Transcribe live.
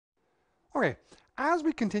Okay, as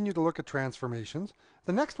we continue to look at transformations,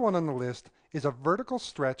 the next one on the list is a vertical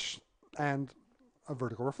stretch and a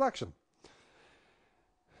vertical reflection.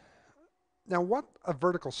 Now, what a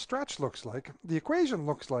vertical stretch looks like, the equation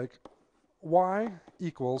looks like y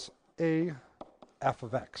equals a f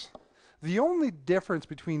of x. The only difference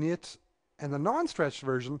between it and the non-stretched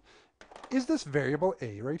version is this variable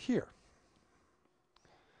a right here.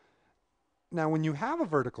 Now, when you have a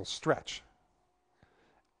vertical stretch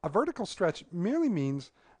merely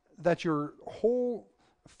means that your whole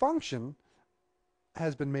function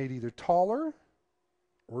has been made either taller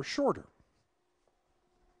or shorter.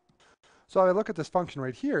 So if I look at this function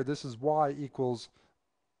right here, this is y equals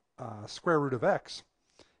square root of x.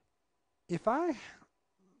 If I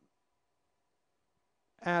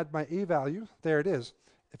add my a value, there it is.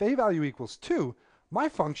 If a value equals 2, my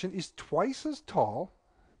function is twice as tall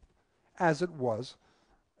as it was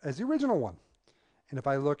as the original one. And if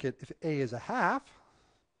I look at if a is a half,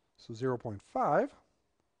 so 0.5,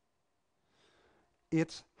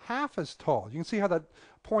 it's half as tall. You can see how that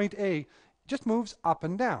point A just moves up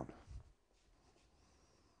and down.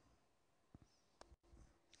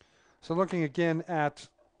 So looking again at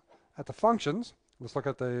the functions, let's look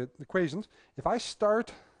at the equations. If I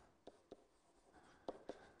start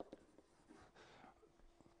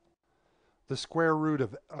the square root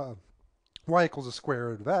of y equals the square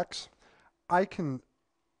root of x, I can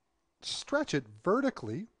stretch it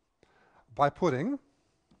vertically by putting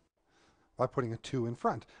a 2 in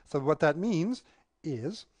front. So what that means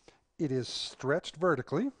is it is stretched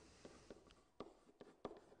vertically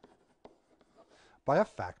by a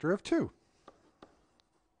factor of 2.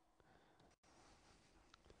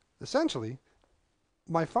 Essentially,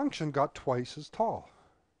 my function got twice as tall.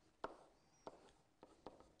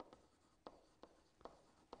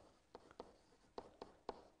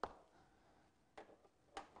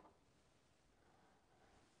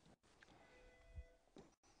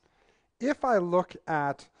 If I look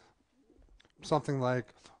at something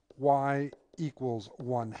like y equals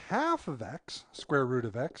 1/2 of x, square root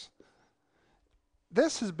of x,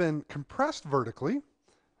 this has been compressed vertically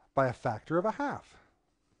by a factor of a half.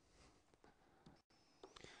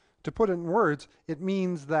 To put it in words, it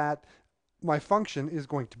means that my function is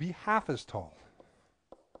going to be half as tall.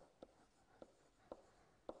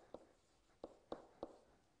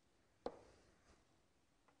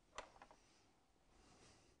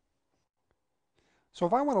 So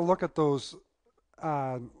if I want to look at those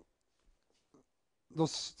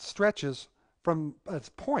stretches from its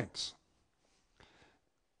points,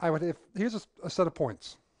 here's a set of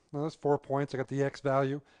points. Now there's 4 points. I got the x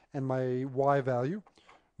value and my y value.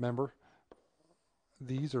 Remember,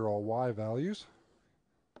 these are all y values.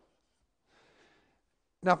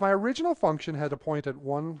 Now, if my original function had a point at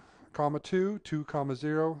 1, 2, 2,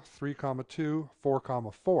 0, 3, 2,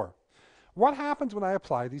 4, 4, what happens when I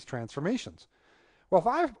apply these transformations? Well, if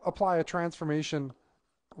I apply a transformation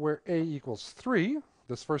where a equals 3,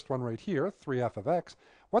 this first one right here, 3f of x,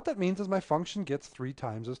 what that means is my function gets 3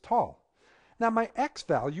 times as tall. Now, my x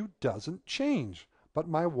value doesn't change, but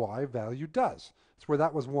my y value does. So where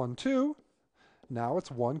that was 1, 2, now it's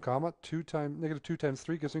 1, 2 times, negative 2 times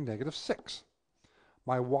 3 gives me negative 6.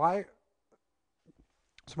 My y,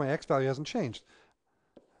 so my x value hasn't changed.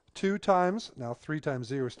 2 times, now 3 times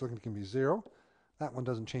 0 is still going to be 0. That one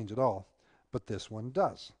doesn't change at all, but this one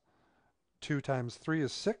does. 2 times 3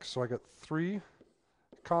 is 6, so I got 3,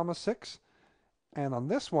 6. And on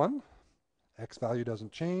this one, x value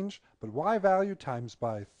doesn't change, but y value times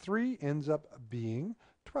by 3 ends up being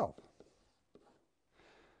 12.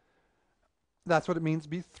 That's what it means to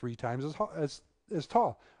be 3 times as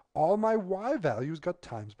tall. All my y values got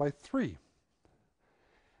times by 3.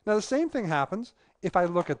 Now the same thing happens if I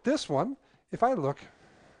look at this one. If I look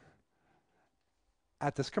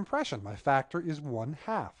at this compression, my factor is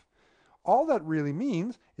 1/2. All that really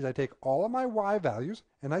means is I take all of my y values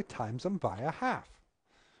and I times them by a half.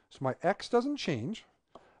 So my x doesn't change,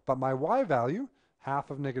 but my y value,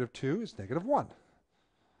 half of negative 2 is negative 1.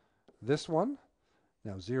 This one,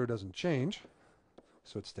 now 0 doesn't change,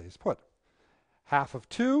 so it stays put. Half of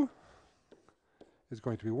 2 is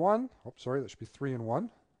going to be 1. Oh, sorry, that should be 3 and 1.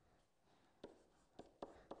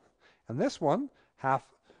 And this one,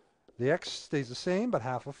 the x stays the same, but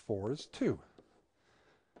half of 4 is 2.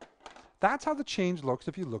 That's how the change looks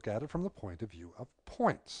if you look at it from the point of view of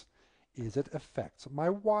points. Is it affects my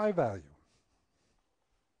y value?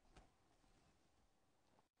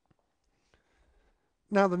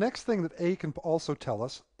 Now the next thing that a can also tell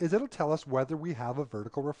us is it'll tell us whether we have a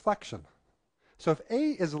vertical reflection. So if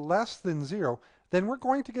a is less than 0, then we're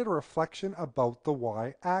going to get a reflection about the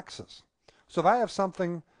y-axis. So if I have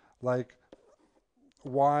something like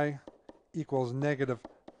y equals negative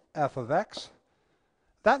f of x,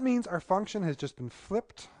 that means our function has just been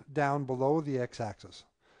flipped down below the x-axis.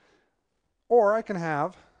 Or I can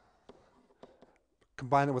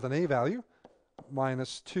combine it with an a value,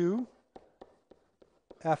 minus 2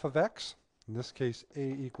 f of x, in this case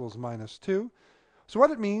a equals minus 2. So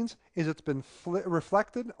what it means is it's been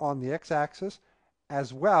reflected on the x-axis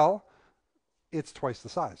as well. It's twice the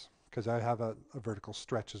size because I have a vertical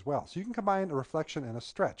stretch as well. So you can combine a reflection and a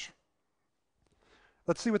stretch.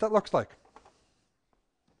 Let's see what that looks like.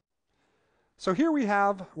 So here we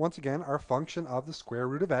have, once again, our function of the square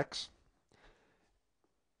root of x.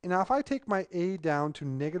 And now if I take my a down to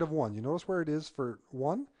negative 1, you notice where it is for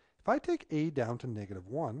 1? If I take a down to negative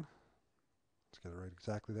 1, let's get it right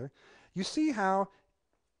exactly there, you see how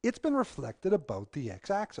it's been reflected about the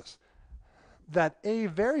x-axis. That a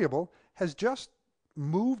variable has just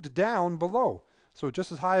moved down below. So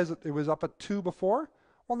just as high as it was up at 2 before,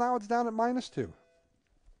 well, now it's down at minus 2.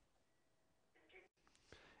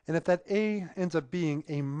 And if that a ends up being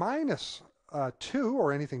a minus 2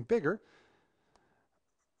 or anything bigger,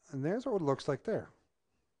 and there's what it looks like there.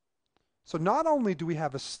 So not only do we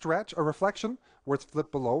have a stretch, a reflection, where it's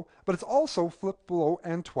flipped below, but it's also flipped below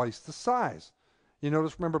and twice the size. You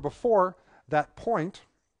notice, remember before, that point,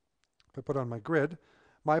 if I put it on my grid,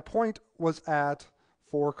 my point was at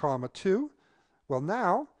 4, 2. Well,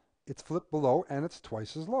 now it's flipped below and it's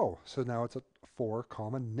twice as low. So now it's at 4,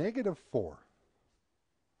 negative 4.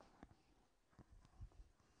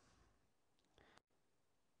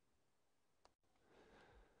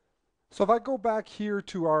 So if I go back here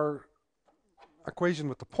to our equation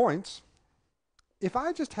with the points, if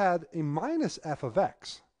I just had a minus f of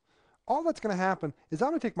x, all that's going to happen is I'm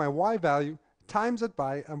going to take my y value, times it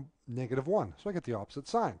by a negative 1. So I get the opposite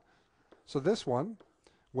sign. So this one,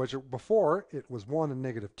 which before it was 1 and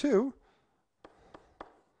negative 2,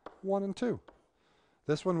 1 and 2.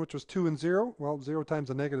 This one, which was 2 and 0, well, 0 times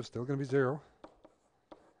a negative is still going to be 0.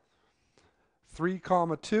 3,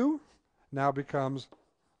 2 now becomes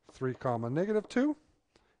 3, negative 2.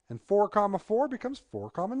 And 4, 4 becomes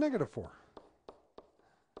 4, negative 4.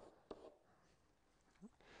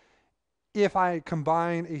 If I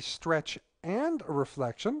combine a stretch and a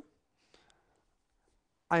reflection,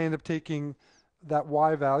 I end up taking that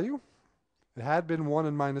y value. It had been 1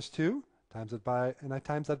 and minus 2, times it by, and I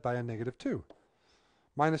times that by a negative 2.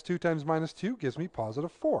 Minus 2 times minus 2 gives me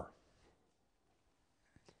positive 4.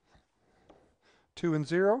 2 and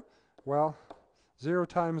 0, well, 0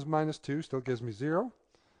 times minus 2 still gives me 0.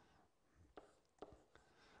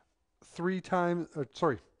 2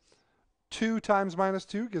 times minus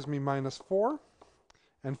 2 gives me minus 4.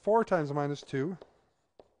 And 4 times minus 2,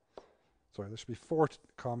 sorry, this should be 4,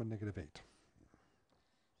 negative 8.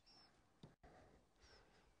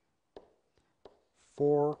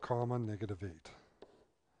 4, negative 8.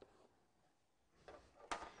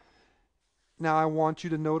 Now I want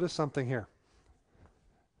you to notice something here.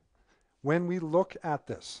 When we look at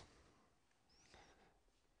this,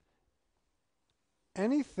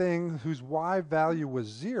 anything whose y value was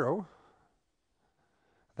 0,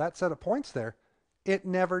 that set of points there, it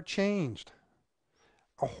never changed.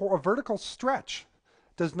 A vertical stretch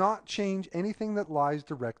does not change anything that lies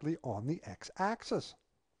directly on the x-axis.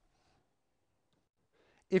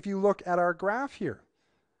 If you look at our graph here,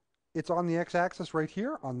 it's on the x-axis right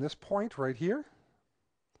here, on this point right here.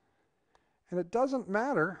 And it doesn't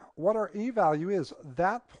matter what our e value is,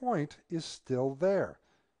 that point is still there.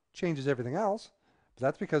 Changes everything else, but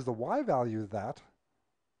that's because the y value of that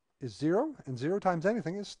is 0, and 0 times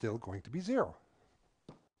anything is still going to be 0.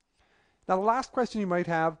 Now the last question you might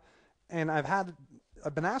have, and I've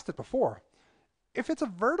been asked it before, if it's a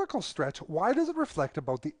vertical stretch, why does it reflect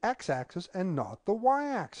about the x-axis and not the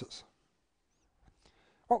y-axis?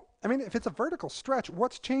 Well, I mean, if it's a vertical stretch,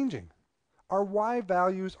 what's changing? Our y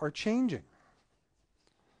values are changing.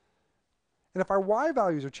 And if our y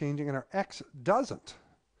values are changing and our x doesn't,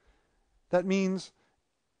 that means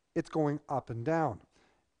it's going up and down.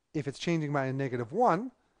 If it's changing by a negative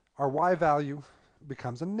 1, our y value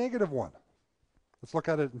becomes a negative 1. Let's look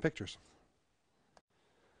at it in pictures.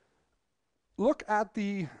 Look at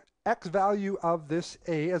the x value of this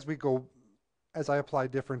a as I apply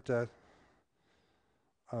different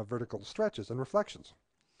vertical stretches and reflections.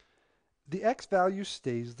 The x value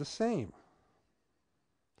stays the same,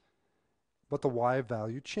 but the y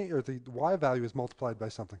value is multiplied by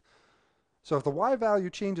something. So if the y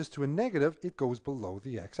value changes to a negative, it goes below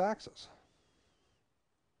the x-axis.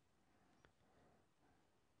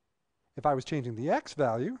 If I was changing the x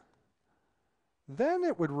value, then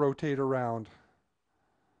it would rotate around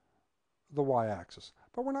the y-axis,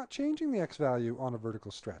 but we're not changing the x value on a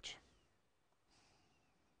vertical stretch.